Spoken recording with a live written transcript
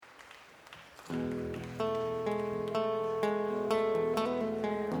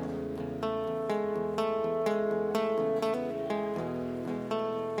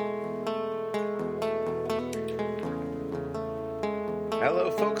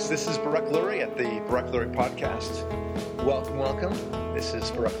folks. This is Barak Lurie at the Barak Lurie Podcast. Welcome. This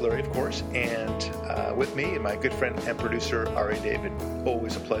is Barak Lurie, of course, and with me, my good friend and producer, Ari David.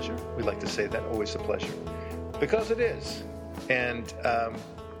 Always a pleasure. We like to say that, always a pleasure. Because it is. And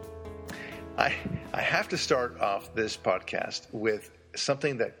I have to start off this podcast with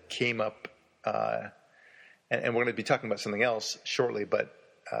something that came up, and we're going to be talking about something else shortly, but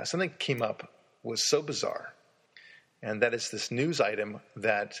something came up was so bizarre. And that is this news item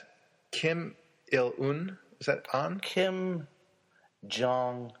that Kim Il-un, is that on? Kim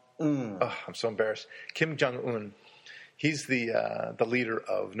Jong-un. Oh, I'm so embarrassed. Kim Jong-un. He's the leader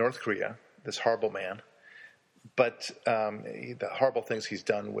of North Korea, this horrible man. But the horrible things he's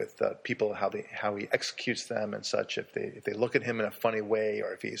done with people, how he executes them and such, if they look at him in a funny way,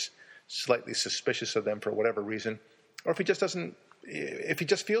 or if he's slightly suspicious of them for whatever reason, or if he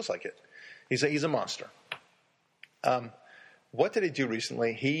just feels like it. He's a monster. What did he do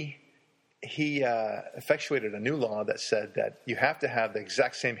recently? He effectuated a new law that said that you have to have the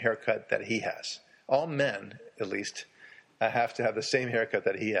exact same haircut that he has. All men, at least, have to have the same haircut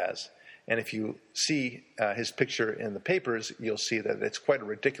that he has. And if you see his picture in the papers, you'll see that it's quite a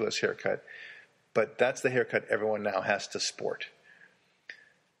ridiculous haircut. But that's the haircut everyone now has to sport.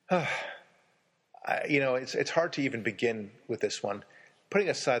 It's hard to even begin with this one. Putting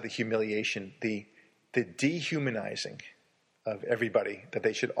aside the humiliation, the dehumanizing of everybody, that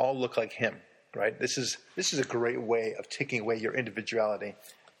they should all look like him, right? This is a great way of taking away your individuality,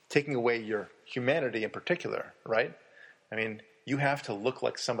 taking away your humanity in particular, right? I mean, you have to look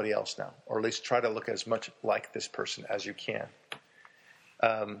like somebody else now, or at least try to look as much like this person as you can.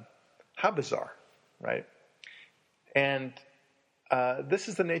 How bizarre, right? And this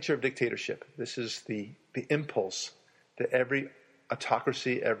is the nature of dictatorship. This is the impulse that every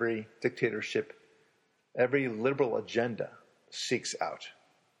autocracy, every dictatorship, every liberal agenda seeks out.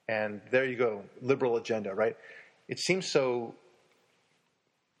 And there you go, liberal agenda, right? It seems so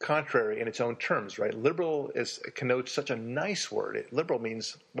contrary in its own terms, right? Liberal connotes such a nice word. Liberal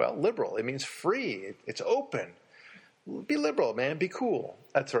means, liberal. It means free. It's open. Be liberal, man. Be cool.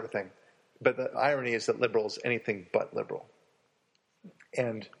 That sort of thing. But the irony is that liberal is anything but liberal.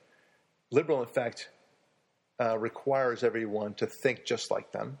 And liberal, in fact, requires everyone to think just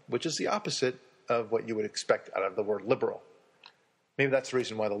like them, which is the opposite of what you would expect out of the word liberal. Maybe that's the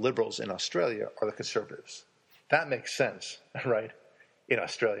reason why the liberals in Australia are the conservatives. That makes sense, right, in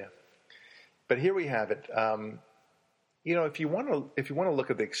Australia. But here we have it. If you want to look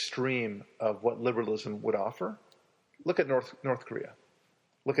at the extreme of what liberalism would offer, look at North Korea.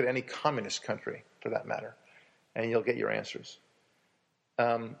 Look at any communist country, for that matter, and you'll get your answers.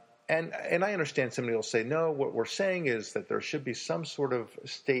 And I understand somebody will say, no, what we're saying is that there should be some sort of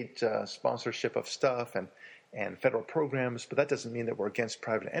state sponsorship of stuff and federal programs, but that doesn't mean that we're against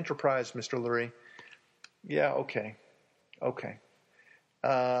private enterprise, Mr. Lurie. Yeah, okay.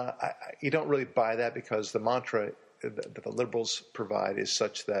 You don't really buy that, because the mantra that the liberals provide is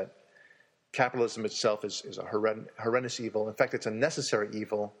such that capitalism itself is a horrendous evil. In fact, it's a necessary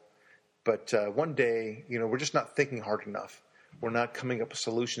evil, but one day, we're just not thinking hard enough. We're not coming up with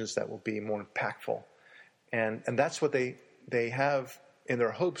solutions that will be more impactful. And that's what they have in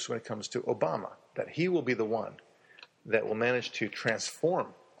their hopes when it comes to Obama, that he will be the one that will manage to transform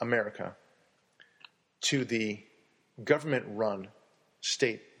America to the government-run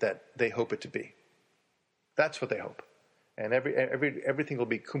state that they hope it to be. That's what they hope. And everything will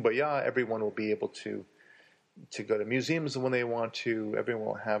be kumbaya. Everyone will be able to go to museums when they want to. Everyone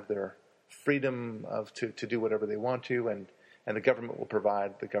will have their freedom to do whatever they want to, and the government will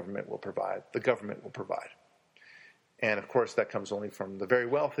provide, the government will provide, the government will provide. And, of course, that comes only from the very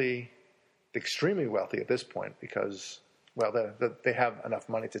wealthy, the extremely wealthy at this point, because, they have enough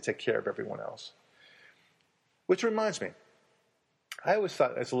money to take care of everyone else. Which reminds me, I always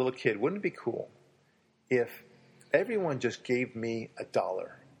thought as a little kid, wouldn't it be cool if everyone just gave me $1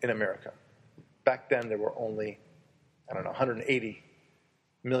 in America? Back then, there were only, 180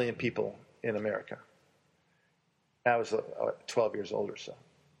 million people in America. I was 12 years old or so.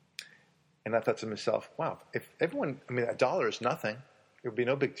 And I thought to myself, wow, if everyone, $1 is nothing. It would be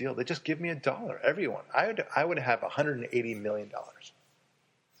no big deal. They just give me $1, everyone. I would have $180 million.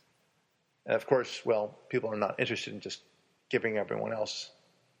 And of course, people are not interested in just giving everyone else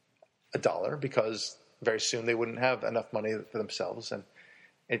 $1, because very soon they wouldn't have enough money for themselves, and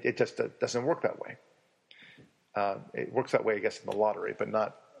it just doesn't work that way. It works that way, I guess, in the lottery, but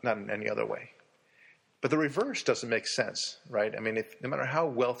not in any other way. But the reverse doesn't make sense, right? No matter how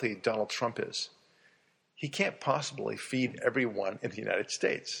wealthy Donald Trump is, he can't possibly feed everyone in the United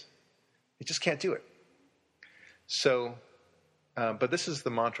States. He just can't do it. So But this is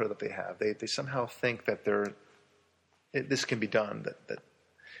the mantra that they have. They somehow think that this can be done, that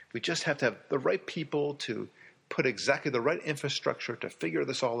we just have to have the right people to put exactly the right infrastructure to figure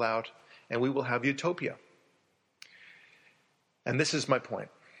this all out, and we will have utopia. And this is my point,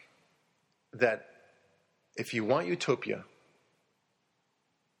 that if you want utopia,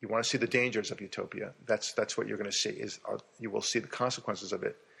 you want to see the dangers of utopia, that's what you're going to see, you will see the consequences of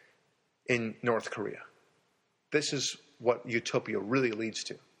it in North Korea. This is what utopia really leads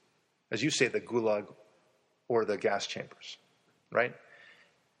to. As you say, the gulag or the gas chambers, right?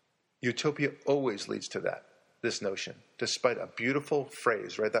 Utopia always leads to that, this notion, despite a beautiful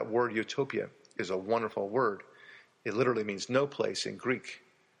phrase, right? That word utopia is a wonderful word. It literally means no place in Greek.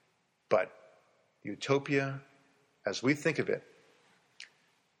 But utopia, as we think of it,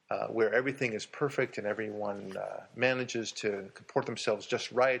 where everything is perfect and everyone manages to comport themselves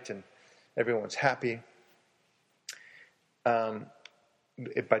just right and everyone's happy,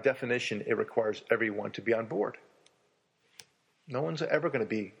 by definition, it requires everyone to be on board. No one's ever going to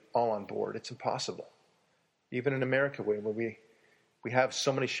be all on board. It's impossible. Even in America, where we have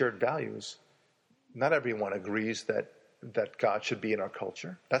so many shared values, not everyone agrees that God should be in our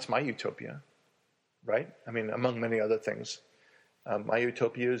culture. That's my utopia, right? I mean, among many other things. My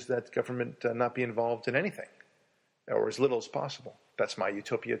utopia is that government not be involved in anything, or as little as possible. That's my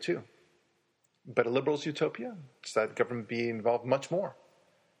utopia too. But a liberal's utopia is that government be involved much more,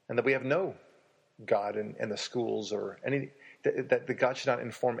 and that we have no God in the schools or that the God should not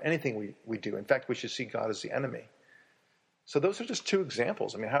inform anything we do. In fact, we should see God as the enemy. So those are just two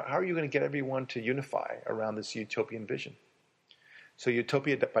examples. I mean, how are you going to get everyone to unify around this utopian vision? So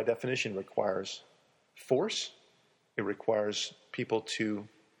utopia, by definition, requires force. It requires people to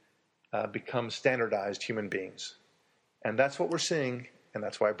become standardized human beings. And that's what we're seeing, and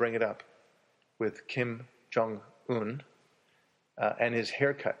that's why I bring it up, with Kim Jong-un and his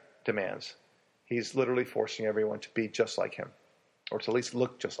haircut demands. He's literally forcing everyone to be just like him, or to at least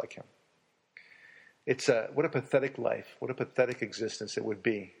look just like him. It's what a pathetic life, what a pathetic existence it would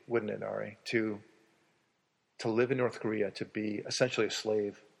be, wouldn't it, Ari, to live in North Korea, to be essentially a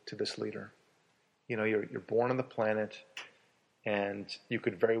slave to this leader. You know, you're born on the planet, and you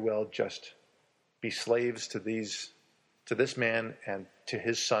could very well just be slaves to this man and to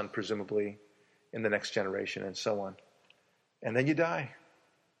his son, presumably, in the next generation, and so on. And then you die.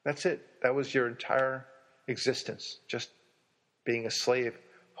 That's it. That was your entire existence, just being a slave,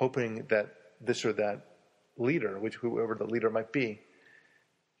 hoping that this or that leader, whoever the leader might be,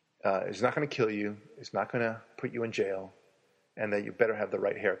 is not going to kill you, is not going to put you in jail, and that you better have the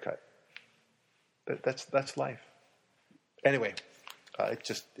right haircut. That's life. Anyway,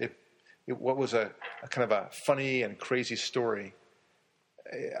 what was a kind of a funny and crazy story.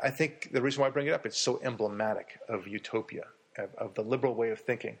 I think the reason why I bring it up, it's so emblematic of utopia, of the liberal way of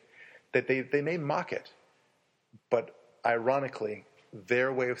thinking, that they may mock it, but ironically,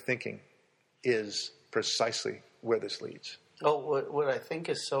 their way of thinking is precisely where this leads. Oh, what I think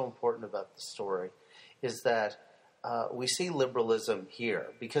is so important about the story is that we see liberalism here,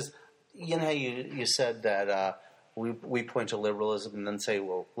 because you know how you said that we point to liberalism and then say,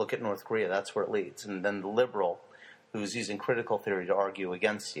 well, look at North Korea, that's where it leads. And then the liberal, who's using critical theory to argue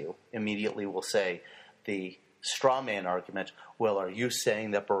against you, immediately will say the straw man argument, well, are you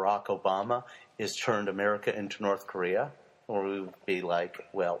saying that Barack Obama has turned America into North Korea? Or we would be like,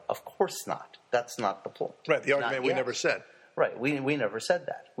 well, of course not. That's not the point. Right, the argument we never said. Right, we never said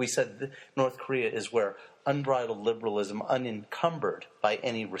that. We said North Korea is where unbridled liberalism, unencumbered by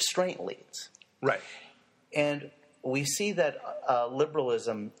any restraint, leads. Right. And we see that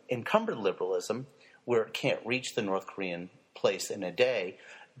liberalism, encumbered liberalism, where it can't reach the North Korean place in a day,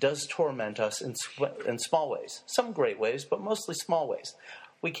 does torment us in small ways. Some great ways, but mostly small ways.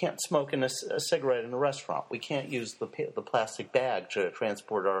 We can't smoke a cigarette in a restaurant. We can't use the plastic bag to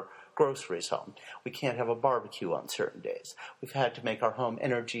transport our groceries home. We can't have a barbecue on certain days. We've had to make our home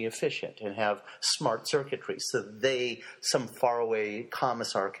energy efficient and have smart circuitry so that some faraway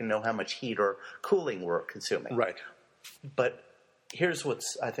commissar can know how much heat or cooling we're consuming. Right. But here's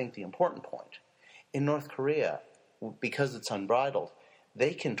what's, I think, the important point. In North Korea, because it's unbridled,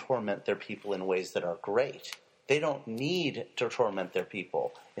 they can torment their people in ways that are great. They don't need to torment their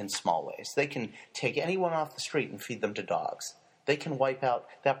people in small ways. They can take anyone off the street and feed them to dogs. They can wipe out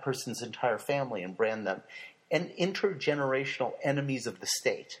that person's entire family and brand them intergenerational enemies of the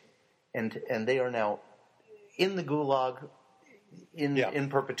state. And they are now in the gulag in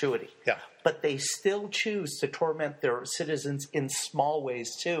perpetuity. Yeah. But they still choose to torment their citizens in small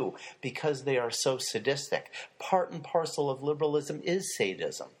ways too, because they are so sadistic. Part and parcel of liberalism is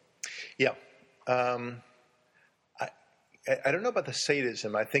sadism. Yeah. I don't know about the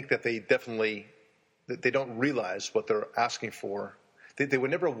sadism. I think that they don't realize what they're asking for. They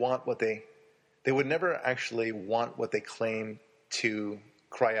would never want they would never actually want what they claim to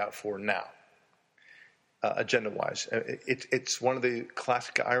cry out for now, agenda-wise. It's one of the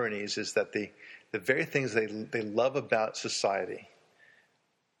classic ironies is that the very things they love about society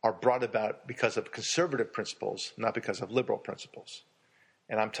are brought about because of conservative principles, not because of liberal principles.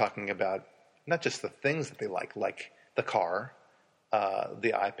 And I'm talking about not just the things that they like the car,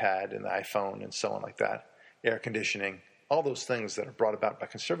 the iPad and the iPhone and so on like that, air conditioning, all those things that are brought about by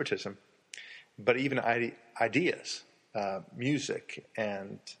conservatism, but even ideas, music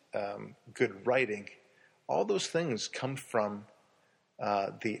and good writing, all those things come from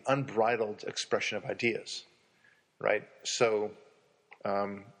the unbridled expression of ideas, right? So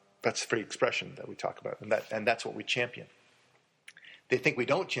that's free expression that we talk about, and that's what we champion. They think we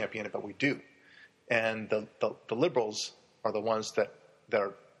don't champion it, but we do. And the liberals are the ones that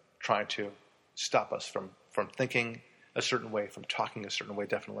are trying to stop us from thinking a certain way, from talking a certain way,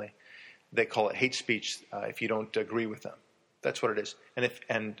 definitely. They call it hate speech if you don't agree with them. That's what it is.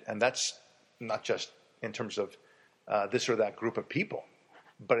 And that's not just in terms of this or that group of people,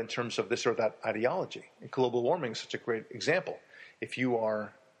 but in terms of this or that ideology. And global warming is such a great example. If you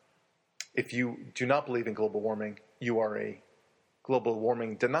do not believe in global warming, you are a global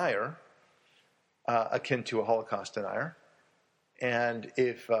warming denier, akin to a Holocaust denier. And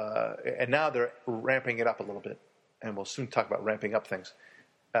and now they're ramping it up a little bit, and we'll soon talk about ramping up things.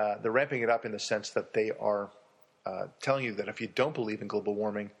 They're ramping it up in the sense that they are telling you that if you don't believe in global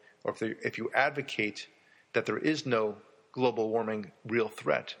warming, or if you advocate that there is no global warming real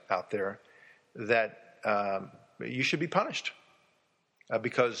threat out there, that you should be punished.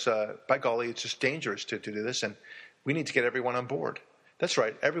 Because, by golly, it's just dangerous to do this, and we need to get everyone on board. That's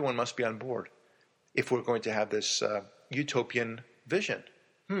right, everyone must be on board if we're going to have this utopian vision.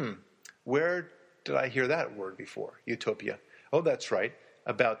 Where did I hear that word before, utopia? Oh, that's right,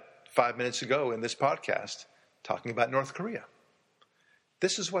 about 5 minutes ago in this podcast, talking about North Korea.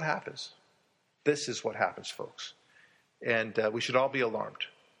 This is what happens. This is what happens, folks. And we should all be alarmed.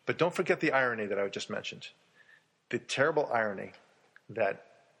 But don't forget the irony that I just mentioned. The terrible irony that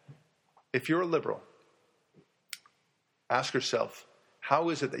if you're a liberal, ask yourself, how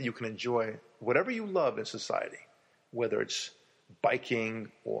is it that you can enjoy whatever you love in society, whether it's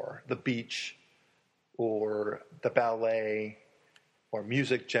biking or the beach or the ballet or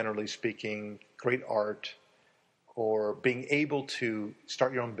music, generally speaking, great art, or being able to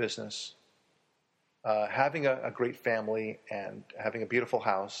start your own business, having a great family and having a beautiful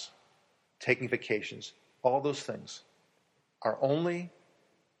house, taking vacations, all those things are only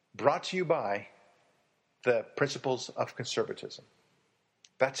brought to you by the principles of conservatism.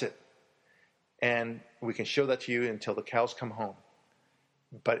 That's it. And we can show that to you until the cows come home.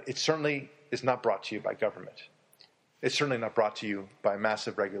 But it certainly is not brought to you by government. It's certainly not brought to you by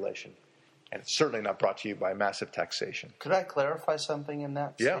massive regulation. And it's certainly not brought to you by massive taxation. Could I clarify something in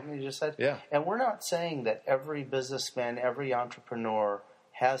that statement you just said? Yeah. And we're not saying that every businessman, every entrepreneur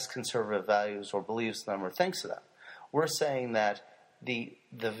has conservative values or believes them or thinks of them. We're saying that the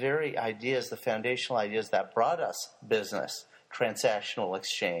very ideas, the foundational ideas that brought us business, transactional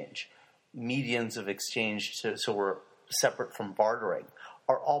exchange, medians of exchange, so we're separate from bartering,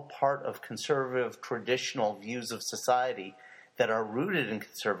 are all part of conservative traditional views of society that are rooted in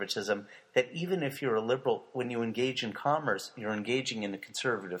conservatism, that even if you're a liberal, when you engage in commerce, you're engaging in a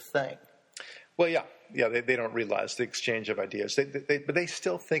conservative thing. Well, yeah, they don't realize the exchange of ideas, but they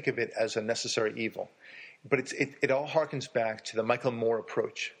still think of it as a necessary evil. But it all harkens back to the Michael Moore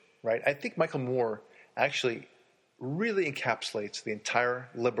approach, right? I think Michael Moore actually really encapsulates the entire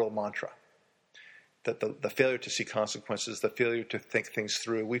liberal mantra, that the failure to see consequences, the failure to think things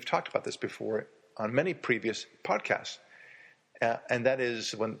through. We've talked about this before on many previous podcasts. And that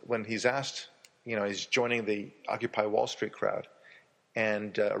is when he's asked, he's joining the Occupy Wall Street crowd,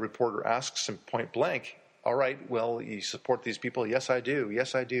 and a reporter asks him point blank, all right, well, you support these people? Yes, I do.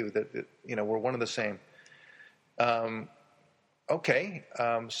 Yes, I do. That we're one and the same. Okay,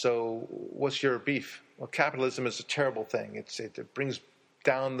 so what's your beef? Well, capitalism is a terrible thing. It brings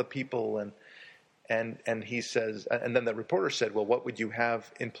down the people, and he says, and then the reporter said, well, what would you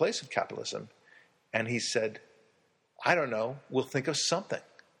have in place of capitalism? And he said, I don't know. We'll think of something.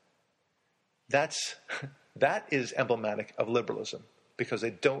 That is emblematic of liberalism, because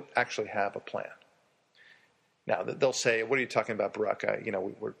they don't actually have a plan. Now, they'll say, what are you talking about,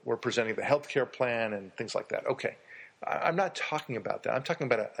 Barack? We're presenting the healthcare plan and things like that. Okay. I'm not talking about that. I'm talking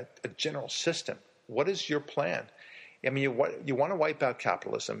about a general system. What is your plan? I mean, you want to wipe out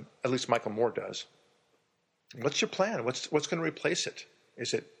capitalism, at least Michael Moore does. What's your plan? What's going to replace it?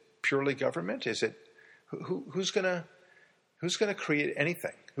 Is it purely government? Is it who's going to create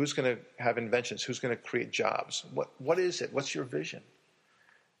anything? Who's going to have inventions? Who's going to create jobs? What is it? What's your vision?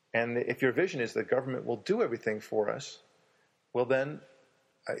 And if your vision is that government will do everything for us, well then,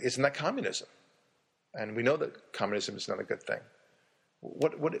 isn't that communism? And we know that communism is not a good thing.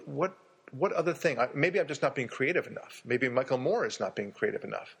 What other thing? Maybe I'm just not being creative enough. Maybe Michael Moore is not being creative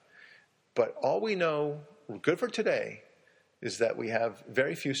enough. But all we know, good for today, is that we have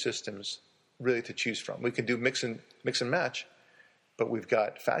very few systems really to choose from. We can do mix and match, but we've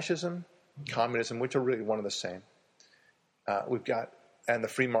got fascism, communism, which are really one and the same. And the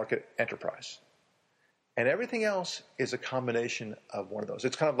free market enterprise. And everything else is a combination of one of those.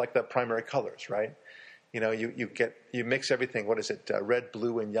 It's kind of like the primary colors, right? You mix everything. What is it? Red,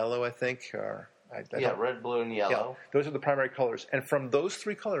 blue, and yellow, I think. Red, blue, and yellow. Yeah, those are the primary colors. And from those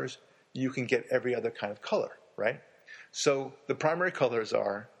three colors, you can get every other kind of color, right? So the primary colors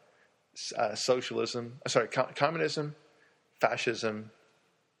are communism, fascism,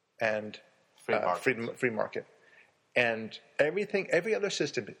 and free market. And every other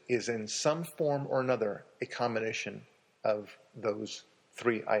system is in some form or another a combination of those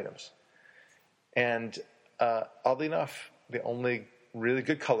three items. And oddly enough, the only really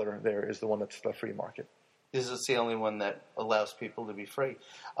good color there is the one that's the free market. This is the only one that allows people to be free.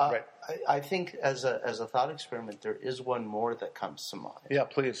 Right. I think as a thought experiment, there is one more that comes to mind. Yeah,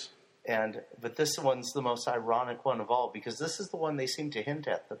 please. But this one's the most ironic one of all, because this is the one they seem to hint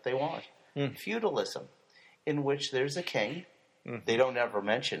at that they want. Feudalism, in which there's a king. Mm-hmm. They don't ever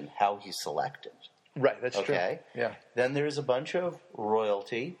mention how he's selected. Right, that's true. Okay? Yeah. Then there's a bunch of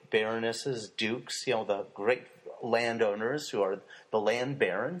royalty, baronesses, dukes, the great landowners who are the land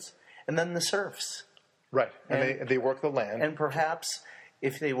barons, and then the serfs. Right, and they work the land. And perhaps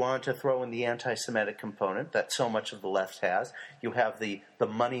if they wanted to throw in the anti-Semitic component that so much of the left has, you have the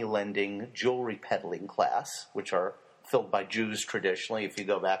money-lending, jewelry-peddling class, which are filled by Jews traditionally, if you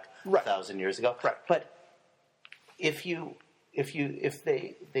go back 1,000 years ago. Right. But if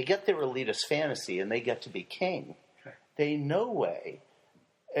they get their elitist fantasy and they get to be king, they no way.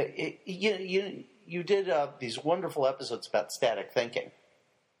 You did these wonderful episodes about static thinking.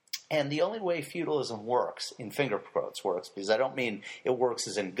 And the only way feudalism works, in finger quotes works, because I don't mean it works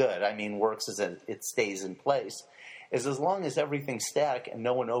as in good, I mean works as in it stays in place, is as long as everything's static and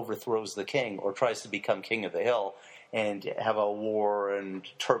no one overthrows the king or tries to become king of the hill and have a war and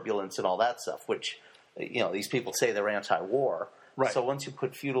turbulence and all that stuff, which, these people say they're anti-war. Right. So once you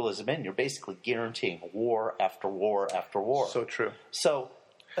put feudalism in, you're basically guaranteeing war after war after war. So true. So,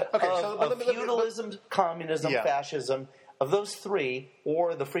 feudalism, communism, fascism, of those three,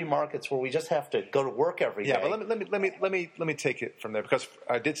 or the free markets where we just have to go to work every day. Yeah, but let me take it from there, because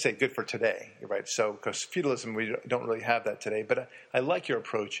I did say good for today, right? So because feudalism, we don't really have that today. But I like your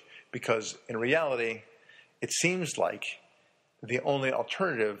approach, because in reality, it seems like the only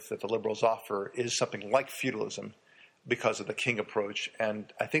alternative that the liberals offer is something like feudalism, because of the king approach.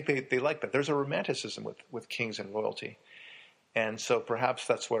 And I think they like that. There's a romanticism with kings and royalty. And so perhaps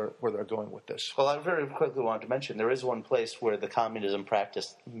that's where they're going with this. Well, I very quickly wanted to mention there is one place where the communism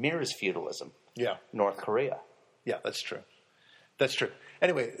practice mirrors feudalism. Yeah. North Korea. Yeah, that's true. That's true.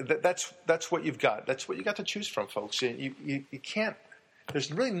 Anyway, that's what you've got. That's what you got to choose from, folks. You can't.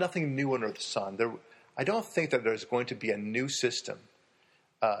 There's really nothing new under the sun. I don't think that there's going to be a new system,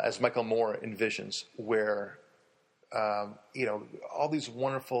 as Michael Moore envisions, where all these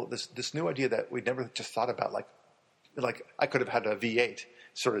wonderful this new idea that we never just thought about, like I could have had a V8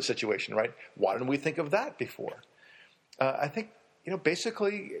 sort of situation, right? Why didn't we think of that before? I think,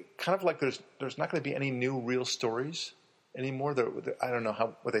 basically kind of like there's not going to be any new real stories anymore. I don't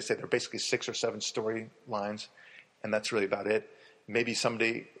know what they say. They're basically 6 or 7 storylines, and that's really about it. Maybe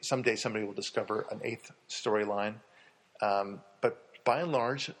someday somebody will discover an 8th storyline. But by and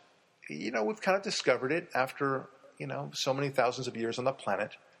large, we've kind of discovered it after, so many thousands of years on the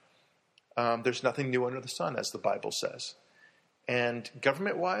planet. There's nothing new under the sun, as the Bible says. And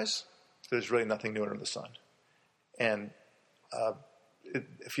government-wise, there's really nothing new under the sun. And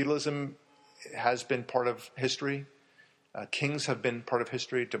feudalism has been part of history. Kings have been part of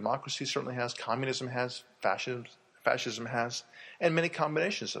history. Democracy certainly has. Communism has. Fascism has. And many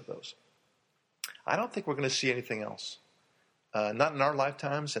combinations of those. I don't think we're going to see anything else. Not in our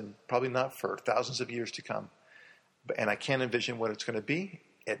lifetimes, and probably not for thousands of years to come. And I can't envision what it's going to be.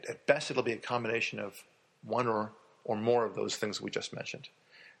 At best, it'll be a combination of one or more of those things we just mentioned.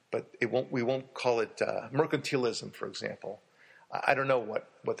 But we won't call it mercantilism, for example. I don't know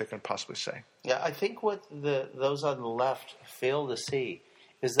what they can possibly say. Yeah, I think what those on the left fail to see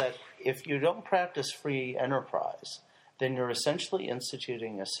is that if you don't practice free enterprise, then you're essentially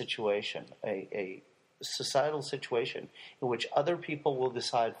instituting a situation, a societal situation in which other people will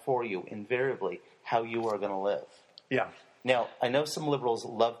decide for you invariably how you are going to live. Yeah. Now, I know some liberals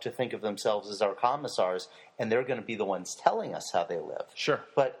love to think of themselves as our commissars, and they're going to be the ones telling us how they live. Sure.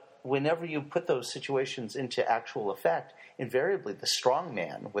 But whenever you put those situations into actual effect, invariably the strong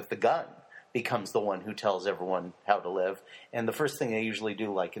man with the gun becomes the one who tells everyone how to live. And the first thing they usually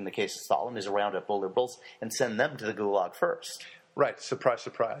do, like in the case of Stalin, is round up the liberals and send them to the gulag first. Right. Surprise,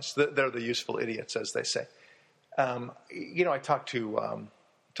 surprise. They're the useful idiots, as they say. I talked to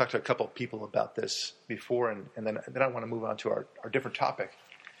a couple of people about this before, and then I want to move on to our different topic,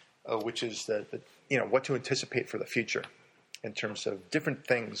 which is what to anticipate for the future in terms of different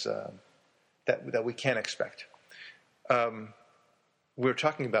things that we can expect. We were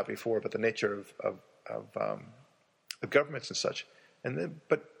talking about before about the nature of governments and such,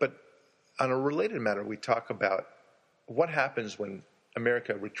 but on a related matter, we talk about what happens when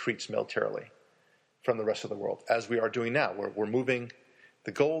America retreats militarily from the rest of the world, as we are doing now. We're moving.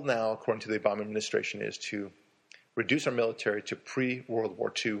 The goal now, according to the Obama administration, is to reduce our military to pre-World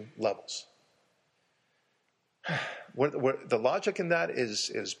War II levels. The logic in that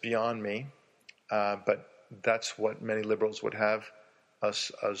is beyond me, but that's what many liberals would have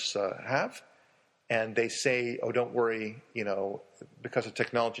us have. And they say, oh, don't worry, because of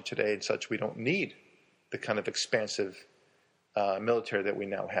technology today and such, we don't need the kind of expansive military that we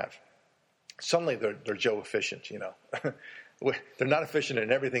now have. Suddenly they're Joe efficient, They're not efficient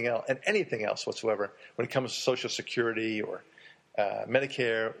in everything else and anything else whatsoever when it comes to Social Security or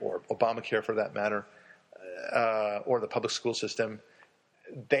Medicare or Obamacare for that matter, or the public school system.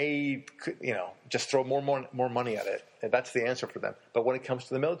 They could, just throw more money at it. And that's the answer for them. But when it comes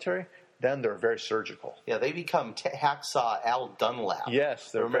to the military, then they're very surgical. Yeah, they become Hacksaw Al Dunlap. Yes,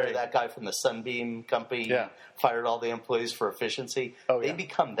 remember that guy from the Sunbeam Company? Yeah. Fired all the employees for efficiency. Oh, they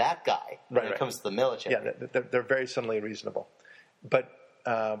become that guy when it comes to the military. Yeah, they're very suddenly reasonable. But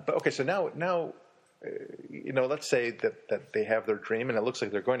okay, so now let's say that they have their dream, and it looks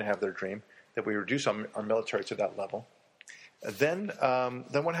like they're going to have their dream that we reduce our military to that level. Then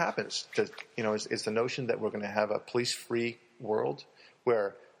what happens? Is the notion that we're going to have a police-free world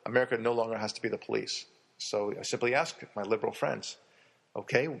where America no longer has to be the police? So I simply ask my liberal friends,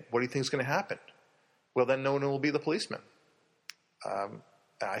 okay, what do you think is going to happen? Well, then no one will be the policeman.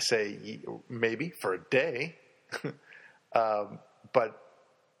 I say maybe for a day, but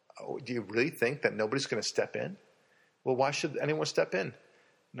do you really think that nobody's going to step in? Well, why should anyone step in?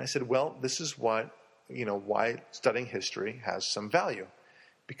 And I said, well, this is why studying history has some value.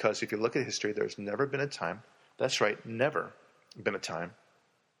 Because if you look at history, there's never been a time, that's right, never been a time,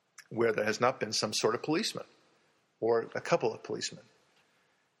 where there has not been some sort of policeman or a couple of policemen.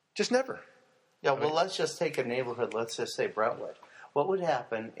 Just never. Yeah, well, let's just take a neighborhood. Let's just say Brentwood. What would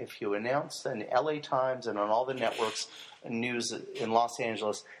happen if you announced in LA Times and on all the networks and news in Los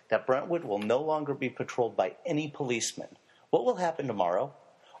Angeles that Brentwood will no longer be patrolled by any policeman? What will happen tomorrow?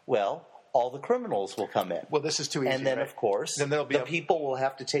 Well, all the criminals will come in. Well, this is too easy. And then, right? Of course, then the people will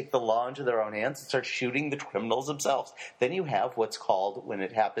have to take the law into their own hands and start shooting the criminals themselves. Then you have what's called, when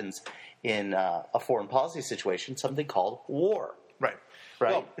it happens in a foreign policy situation, something called war. Right.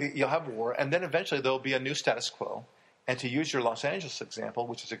 Well, you'll have war, and then eventually there'll be a new status quo. And to use your Los Angeles example,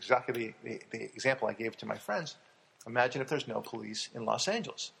 which is exactly the example I gave to my friends, imagine if there's no police in Los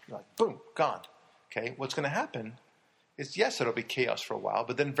Angeles. You're like, boom, gone. Okay, what's going to happen is, yes, it'll be chaos for a while,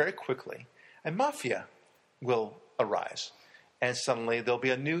 but then very quickly, a mafia will arise. And suddenly there'll be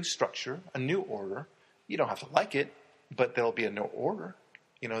a new structure, a new order. You don't have to like it, but there'll be a new order.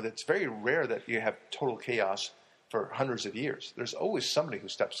 It's very rare that you have total chaos for hundreds of years. There's always somebody who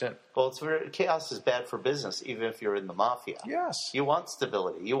steps in. Well, chaos is bad for business, even if you're in the mafia. Yes. You want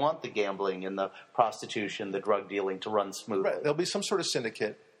stability. You want the gambling and the prostitution, the drug dealing to run smoothly. Right. There'll be some sort of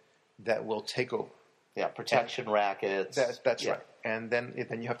syndicate that will take over. Yeah, protection rackets. That's right. And then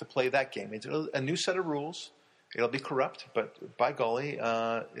you have to play that game. It's a new set of rules. It'll be corrupt, but by golly,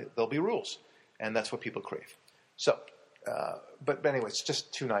 there'll be rules. And that's what people crave. So, but anyway, it's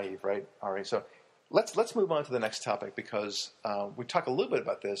just too naive, right? All right, so let's move on to the next topic, because we talk a little bit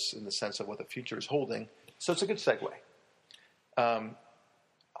about this in the sense of what the future is holding. So it's a good segue.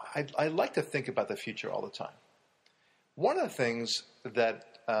 I like to think about the future all the time. One of the things that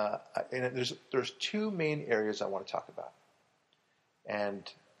there's two main areas I want to talk about.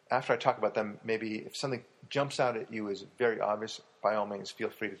 And after I talk about them, maybe if something jumps out at you as very obvious, by all means, feel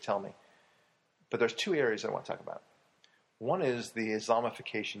free to tell me. But there's two areas I want to talk about. One is the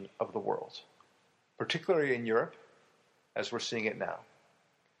Islamification of the world, particularly in Europe, as we're seeing it now.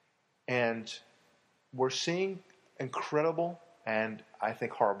 And we're seeing incredible and I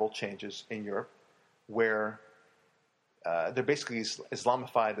think horrible changes in Europe where they're basically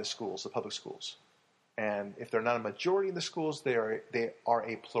Islamify the schools, the public schools. And if they're not a majority in the schools, they are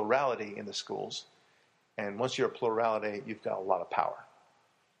a plurality in the schools. And once you're a plurality, you've got a lot of power.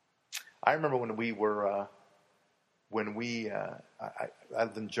 I remember when I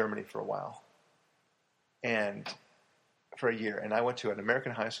lived in Germany for a while, and for a year, and I went to an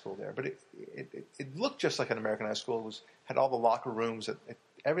American high school there. But it looked just like an American high school. It had all the locker rooms.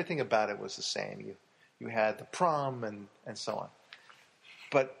 Everything about it was the same. You had the prom and so on.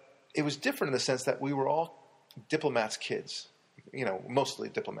 But it was different in the sense that we were all diplomats' kids, mostly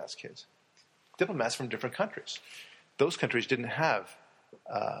diplomats' kids. Diplomats from different countries. Those countries didn't have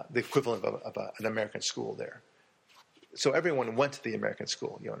the equivalent of an American school there. So everyone went to the American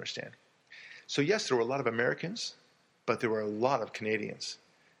school, you understand. So yes, there were a lot of Americans, but there were a lot of Canadians,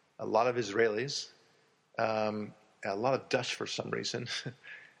 a lot of Israelis, a lot of Dutch for some reason,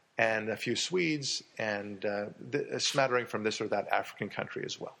 and a few Swedes, and a smattering from this or that African country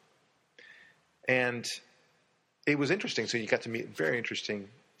as well. And it was interesting. So you got to meet very interesting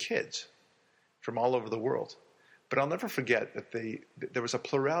kids from all over the world. But I'll never forget that there was a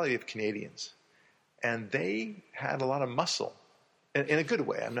plurality of Canadians, and they had a lot of muscle in a good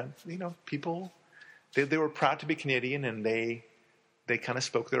way. I'm not, people, they were proud to be Canadian, and they kind of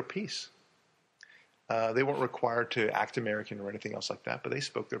spoke their piece. They weren't required to act American or anything else like that, but they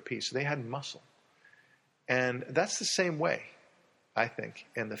spoke their piece. So they had muscle. And that's the same way, I think,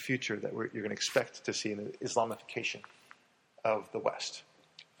 in the future that you're going to expect to see an Islamification of the West,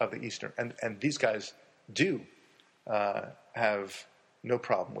 of the Eastern. And these guys do have no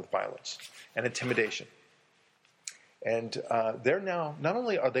problem with violence and intimidation. And they're now, not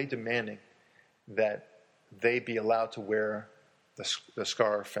only are they demanding that they be allowed to wear the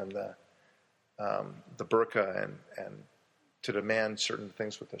scarf and the burqa and to demand certain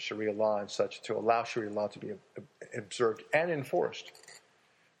things with the Sharia law and such, to allow Sharia law to be observed and enforced,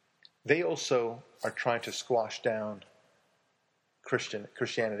 they also are trying to squash down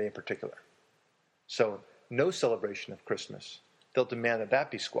Christianity in particular. So no celebration of Christmas. They'll demand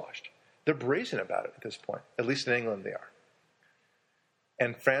that be squashed. They're brazen about it at this point. At least in England they are.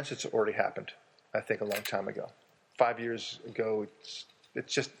 In France, it's already happened, I think, a long time ago. 5 years ago,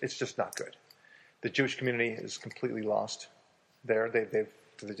 it's just not good. The Jewish community is completely lost there.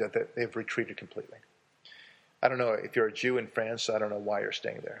 They've retreated completely. I don't know if you're a Jew in France. I don't know why you're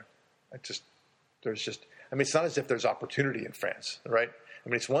staying there. It's not as if there's opportunity in France, right? I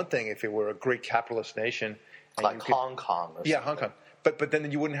mean, it's one thing if it were a great capitalist nation, like Hong Kong or something. Yeah, Hong Kong. But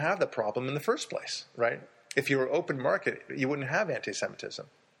then you wouldn't have the problem in the first place, right? If you were open market, you wouldn't have anti-Semitism.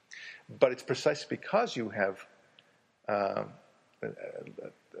 But it's precisely because you have a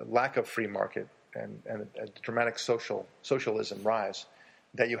lack of free market and a dramatic socialism rise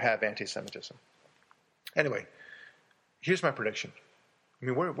that you have anti-Semitism. Anyway, here's my prediction. I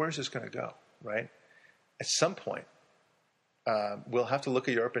mean, where's this going to go, right? At some point, we'll have to look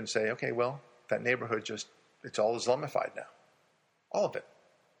at Europe and say, okay, well, that neighborhood it's all Islamified now. All of it.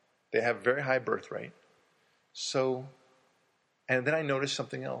 They have a very high birth rate. So, and then I noticed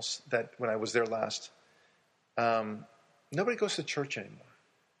something else, that when I was there last, nobody goes to church anymore.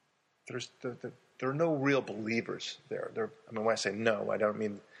 There are no real believers there. When I say no, I don't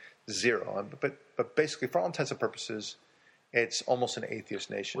mean zero. But basically, for all intents and purposes, it's almost an atheist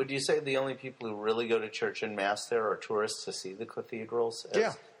nation. Would you say the only people who really go to church and mass there are tourists to see the cathedrals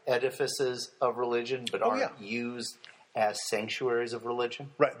as edifices of religion, but aren't used as sanctuaries of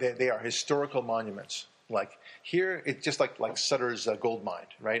religion? Right. They are historical monuments. Like here, it's just like Sutter's gold mine,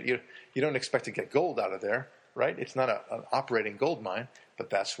 right? You don't expect to get gold out of there, right? It's not an operating gold mine, but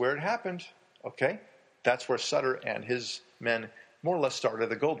that's where it happened. Okay, that's where Sutter and his men more or less started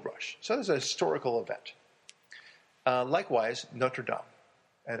the gold rush. So there's a historical event. Likewise, Notre Dame,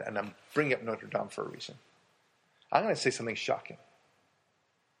 and I'm bringing up Notre Dame for a reason. I'm going to say something shocking.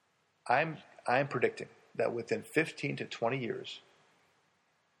 I'm predicting that within 15 to 20 years,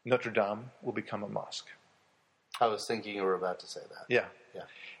 Notre Dame will become a mosque. I was thinking you were about to say that. Yeah.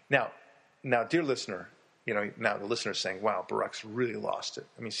 Now, dear listener, now the listener's saying, wow, Barak's really lost it.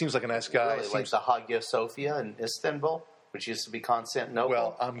 I mean, he seems like a nice guy. Really, like the Hagia Sophia in Istanbul, which used to be Constantinople?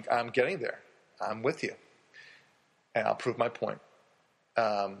 Well, I'm getting there. I'm with you. And I'll prove my point.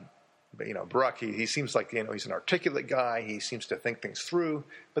 But, Barak, he seems like, he's an articulate guy. He seems to think things through.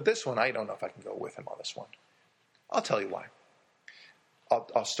 But this one, I don't know if I can go with him on this one. I'll tell you why.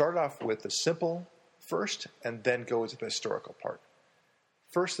 I'll start off with the simple first and then go into the historical part.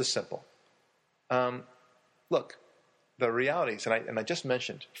 First, the simple. Look, the realities, and I just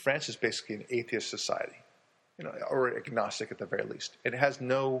mentioned, France is basically an atheist society, or agnostic at the very least. It has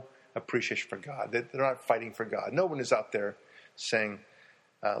no appreciation for God. They're not fighting for God. No one is out there saying,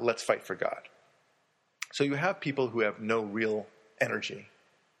 let's fight for God. So you have people who have no real energy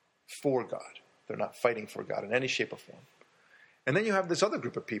for God. They're not fighting for God in any shape or form. And then you have this other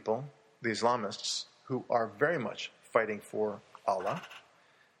group of people, the Islamists, who are very much fighting for Allah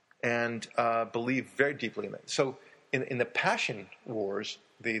and believe very deeply in it. So in the passion wars,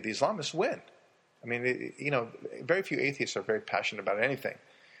 the Islamists win. I mean, very few atheists are very passionate about anything.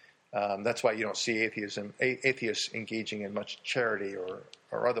 That's why you don't see atheists engaging in much charity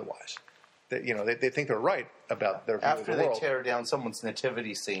or otherwise. They think they're right about their view of the world. After they tear down someone's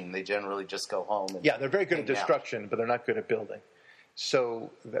nativity scene, they generally just go home. Yeah, they're very good at destruction, but they're not good at building.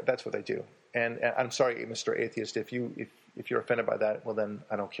 So that's what they do. And I'm sorry, Mr. Atheist, if you're offended by that, well then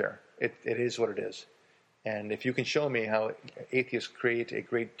I don't care. It is what it is. And if you can show me how atheists create a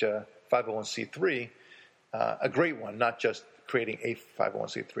great 501c3, a great one, not just creating a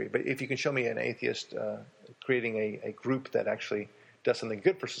 501c3, but if you can show me an atheist creating a group that actually does something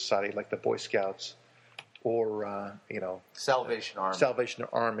good for society, like the Boy Scouts, or Salvation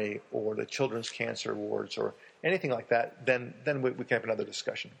Army, or the Children's Cancer Awards, or anything like that, then we can have another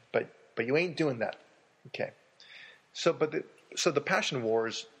discussion. But you ain't doing that, okay? So the passion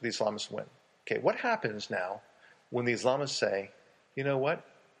wars, the Islamists win. Okay, what happens now when the Islamists say, you know what?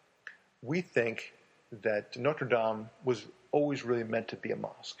 We think that Notre Dame was always really meant to be a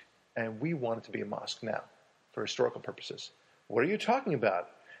mosque, and we want it to be a mosque now for historical purposes. What are you talking about?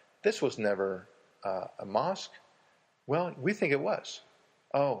 This was never a mosque. Well, we think it was.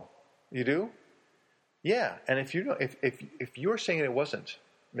 Oh, you do? Yeah. And if you're saying it wasn't,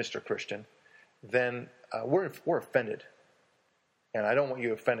 Mr. Christian, then we're offended, and I don't want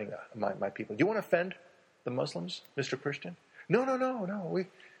you offending my people. Do you want to offend the Muslims, Mr. Christian? No.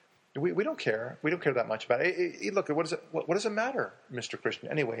 We don't care. We don't care that much about it. Look, what does it matter, Mr. Christian?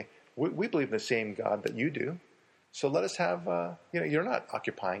 Anyway, we believe in the same God that you do. So let us have, you're not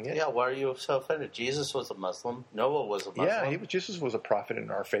occupying it. Yeah, why are you so offended? Jesus was a Muslim. Noah was a Muslim. Yeah, Jesus was a prophet in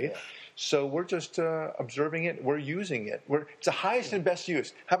our faith. Yeah. So we're just observing it. We're using it. It's the highest and best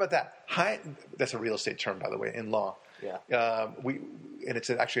use. How about that? That's a real estate term, by the way, in law. Yeah. And it's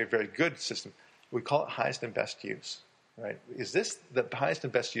actually a very good system. We call it highest and best use. Right? Is this the highest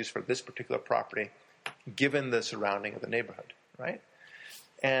and best use for this particular property, given the surrounding of the neighborhood? Right?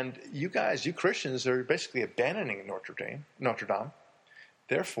 And you Christians, are basically abandoning Notre Dame.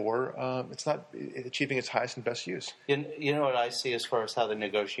 Therefore, it's not achieving its highest and best use. You know what I see as far as how the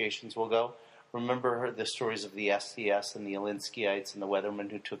negotiations will go? Remember the stories of the SDS and the Alinskyites and the Weathermen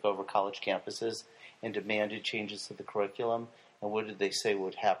who took over college campuses and demanded changes to the curriculum? And what did they say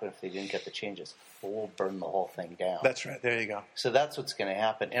would happen if they didn't get the changes? Well, we'll burn the whole thing down. That's right. There you go. So that's what's going to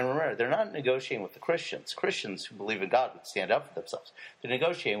happen. And remember, they're not negotiating with the Christians. Christians who believe in God would stand up for themselves. They're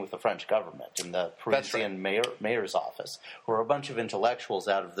negotiating with the French government and the Parisian mayor's office, who are a bunch of intellectuals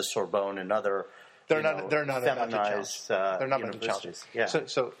out of the Sorbonne and other they're not feminized they're not universities. Yeah.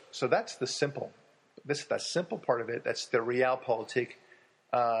 So that's the simple. That simple part of it. That's the realpolitik.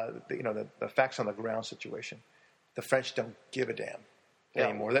 The facts on the ground situation. The French don't give a damn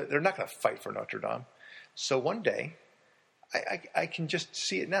anymore. They're not going to fight for Notre Dame. So one day, I can just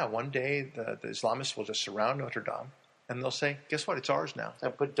see it now. One day, the Islamists will just surround Notre Dame, and they'll say, guess what? It's ours now.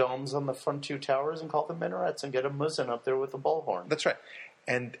 And put domes on the front two towers and call them minarets and get a muezzin up there with a bullhorn. That's right.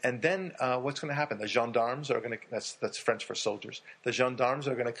 And then what's going to happen? The gendarmes are going to, that's French for soldiers. The gendarmes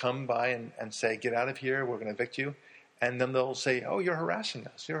are going to come by and say, get out of here. We're going to evict you. And then they'll say, oh, you're harassing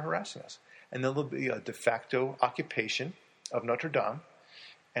us. You're harassing us. And then there'll be a de facto occupation of Notre Dame.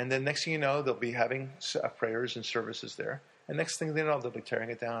 And then next thing you know, they'll be having prayers and services there. And next thing they know, they'll be tearing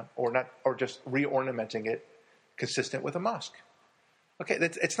it down or just re-ornamenting it consistent with a mosque. Okay,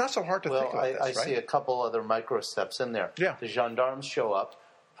 it's not so hard to think about this, right? I see a couple other micro steps in there. Yeah. The gendarmes show up.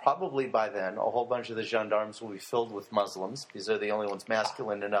 Probably by then, a whole bunch of the gendarmes will be filled with Muslims because they're the only ones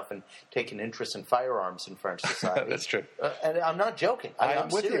masculine enough and taking interest in firearms in French society. That's true. And I'm not joking. I'm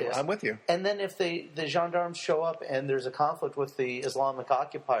serious. I'm with you. And then if the gendarmes show up and there's a conflict with the Islamic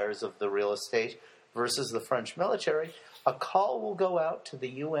occupiers of the real estate versus the French military, a call will go out to the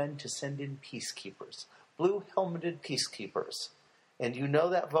UN to send in peacekeepers, blue-helmeted peacekeepers. And you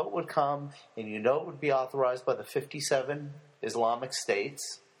know that vote would come, and you know it would be authorized by the 57 Islamic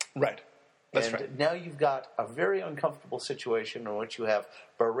states. Right. That's and right. Now you've got a very uncomfortable situation in which you have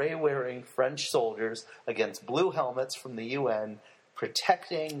beret-wearing French soldiers against blue helmets from the UN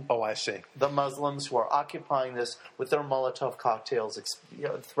protecting Oh, I see. the Muslims who are occupying this with their Molotov cocktails,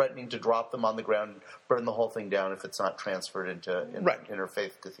 threatening to drop them on the ground and burn the whole thing down if it's not transferred into Right.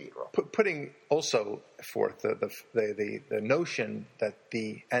 Interfaith Cathedral. Putting also forth the notion that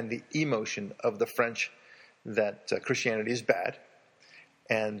the emotion of the French that Christianity is bad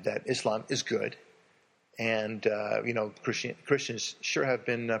and that Islam is good. And, Christians sure have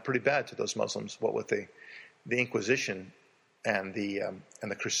been pretty bad to those Muslims, what with the Inquisition and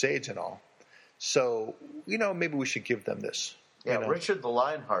the Crusades and all. So, maybe we should give them this. Yeah, Richard the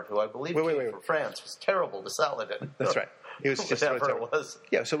Lionheart, who I believe came from France, was terrible to Saladin. That's right. It was just whatever it was.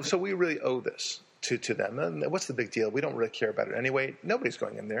 Yeah, so we really owe this to them. And what's the big deal? We don't really care about it anyway. Nobody's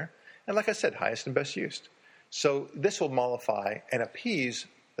going in there. And like I said, highest and best used. So this will mollify and appease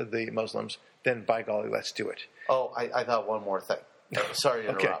the Muslims. Then, by golly, let's do it. Oh, I thought one more thing. Sorry to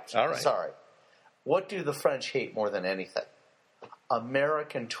interrupt. Okay, all right. Sorry. What do the French hate more than anything?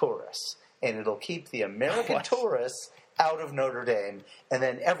 American tourists. And it'll keep the American tourists out of Notre Dame, and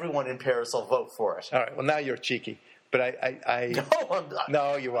then everyone in Paris will vote for it. All right. Well, now you're cheeky. But I No, I'm not.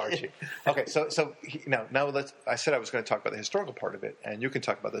 No, you are cheeky. Okay, so now let's. I said I was going to talk about the historical part of it, and you can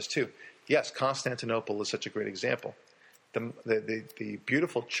talk about this too. Yes, Constantinople is such a great example. The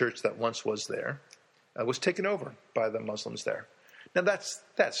beautiful church that once was there was taken over by the Muslims there. Now that's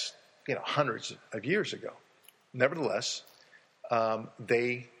hundreds of years ago. Nevertheless,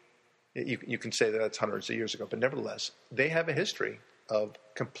 you can say that that's hundreds of years ago, but nevertheless, they have a history of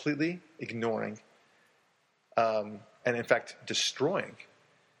completely ignoring and in fact destroying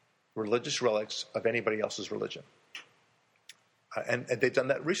religious relics of anybody else's religion. And they've done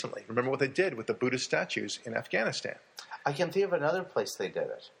that recently. Remember what they did with the Buddhist statues in Afghanistan. I can think of another place they did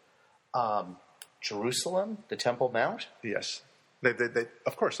it. Jerusalem, the Temple Mount? Yes. They,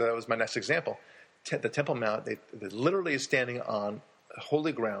 of course, that was my next example. The Temple Mount, they literally is standing on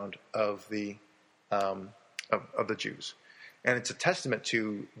holy ground of the Jews. And it's a testament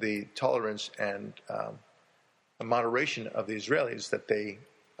to the tolerance and moderation of the Israelis that they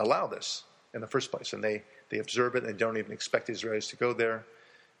allow this in the first place. And they observe it and don't even expect the Israelis to go there.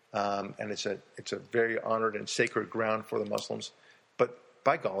 And it's a very honored and sacred ground for the Muslims. But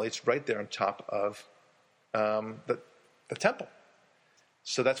by golly, it's right there on top of the temple.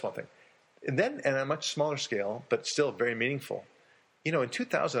 So that's one thing. And then, on a much smaller scale, but still very meaningful, in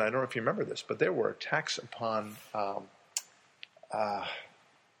 2000, I don't know if you remember this, but there were attacks upon,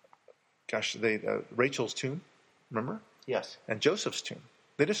 Rachel's tomb, remember? Yes. And Joseph's tomb.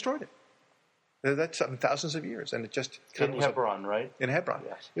 They destroyed it. That's thousands of years, and it just in Hebron, right? In Hebron,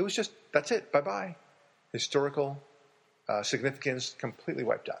 yes. It was just that's it. Bye bye. Historical significance completely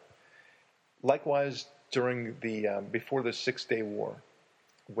wiped out. Likewise, during the before the 6-day war,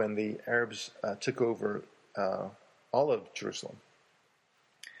 when the Arabs took over all of Jerusalem,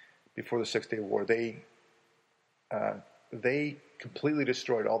 before the 6-day war, they completely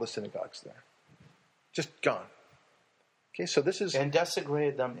destroyed all the synagogues there, just gone. Okay, so this is... And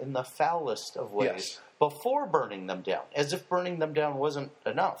desecrated them in the foulest of ways yes. Before burning them down, as if burning them down wasn't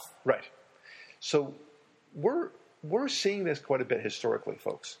enough. Right. So we're seeing this quite a bit historically,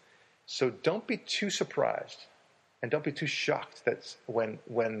 folks. So don't be too surprised and don't be too shocked that when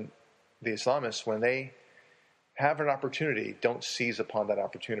the Islamists, when they have an opportunity, don't seize upon that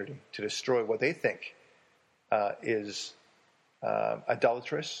opportunity to destroy what they think is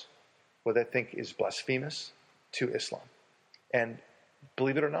idolatrous, what they think is blasphemous to Islam. And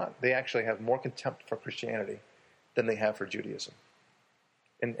believe it or not, they actually have more contempt for Christianity than they have for Judaism.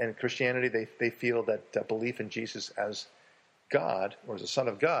 And Christianity, they feel that belief in Jesus as God or as the Son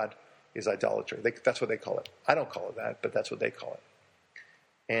of God is idolatry. That's what they call it. I don't call it that, but that's what they call it.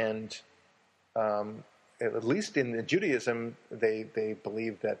 And at least in Judaism, they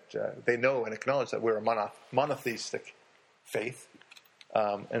believe that they know and acknowledge that we're a monotheistic faith,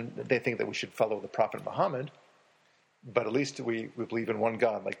 and they think that we should follow the Prophet Muhammad. But at least we believe in one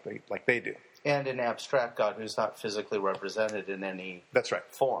God like they do. And an abstract God who's not physically represented in any That's right.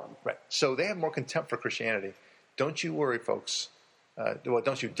 form. Right. So they have more contempt for Christianity. Don't you worry, folks.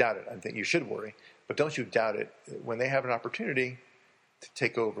 Don't you doubt it. I think you should worry. But don't you doubt it. When they have an opportunity to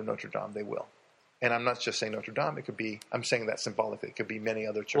take over Notre Dame, they will. And I'm not just saying Notre Dame. It could be, I'm saying that symbolically. It could be many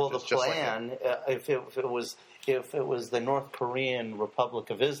other churches. Well, the plan, if it was the North Korean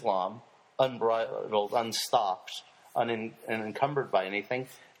Republic of Islam, unbridled, unstopped, unencumbered by anything,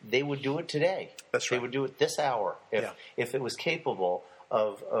 they would do it today. That's right. They would do it this hour if it was capable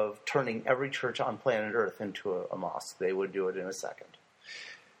of turning every church on planet Earth into a mosque. They would do it in a second.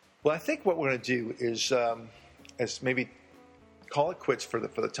 Well, I think what we're going to do is maybe call it quits for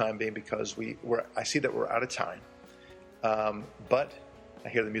the time being because I see that we're out of time. But I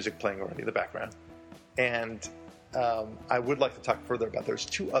hear the music playing already in the background. And I would like to talk further about, there's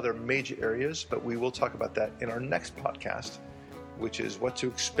two other major areas, but we will talk about that in our next podcast, which is what to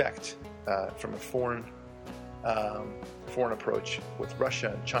expect from a foreign approach with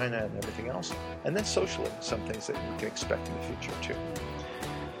Russia and China and everything else. And then socially, some things that we can expect in the future too.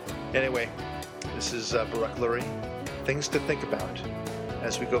 Anyway, this is Barak Lurie. Things to think about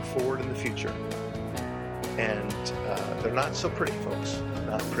as we go forward in the future. And they're not so pretty, folks.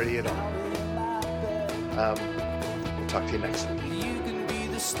 Not pretty at all. We'll talk to you next week. You can be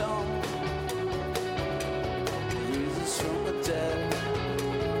the stone, raises from the dead,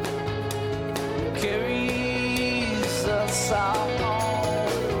 carries us all home.